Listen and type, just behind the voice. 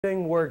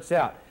everything works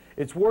out.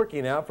 It's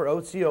working out for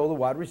Osceola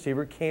wide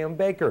receiver Cam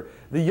Baker.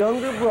 The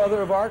younger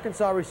brother of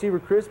Arkansas receiver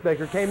Chris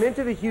Baker came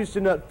into the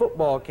Houston Nut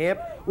football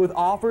camp with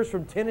offers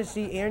from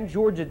Tennessee and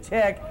Georgia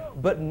Tech,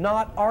 but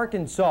not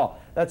Arkansas.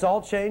 That's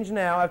all changed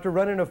now. After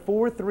running a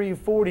 4.3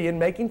 40 and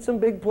making some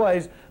big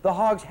plays, the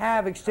Hogs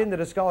have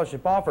extended a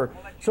scholarship offer.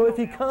 So if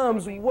he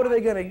comes, what are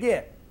they going to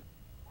get?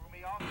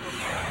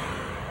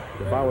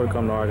 If I were to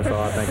come to Arkansas,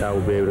 I think I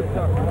would be able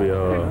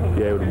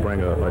to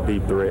bring a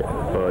deep threat,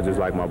 just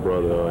like my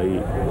brother.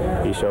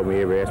 He showed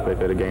me every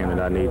aspect of the game that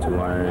I need to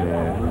learn,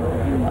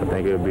 and I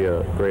think it would be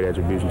a great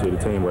attribution to the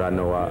team. But I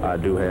know I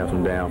do have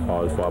some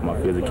downfalls as far as my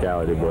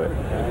physicality, but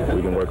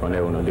we can work on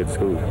that when I get to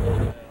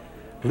school.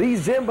 Lee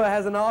Ziemba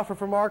has an offer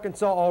from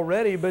Arkansas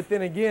already, but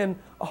then again,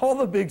 all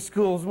the big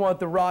schools want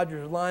the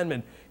Rogers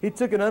lineman. He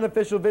took an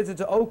unofficial visit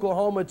to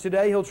Oklahoma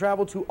today. He'll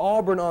travel to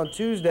Auburn on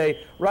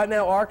Tuesday. Right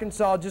now,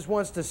 Arkansas just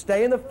wants to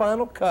stay in the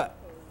final cut.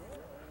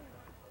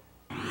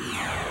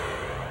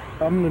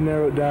 I'm going to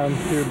narrow it down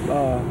here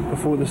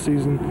before the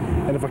season,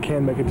 and if I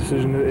can make a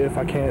decision, if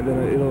I can't,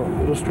 then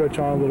it'll stretch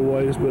on a little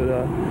ways.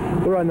 But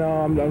right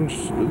now, I'm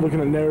just looking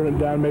at narrowing it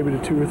down maybe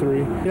to 2 or 3.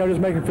 You know, just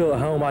make him feel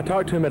at home. I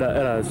talked to him at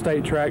a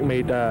state track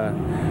meet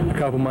a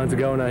couple months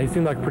ago, and he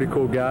seemed like a pretty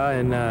cool guy.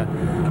 And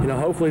you know,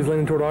 hopefully he's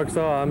leaning toward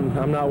Arkansas.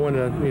 I'm not one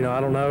to, you know,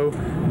 I don't know,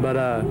 but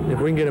if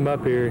we can get him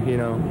up here, you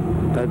know,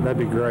 that'd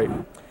be great.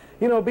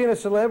 You know, being a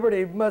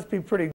celebrity must be pretty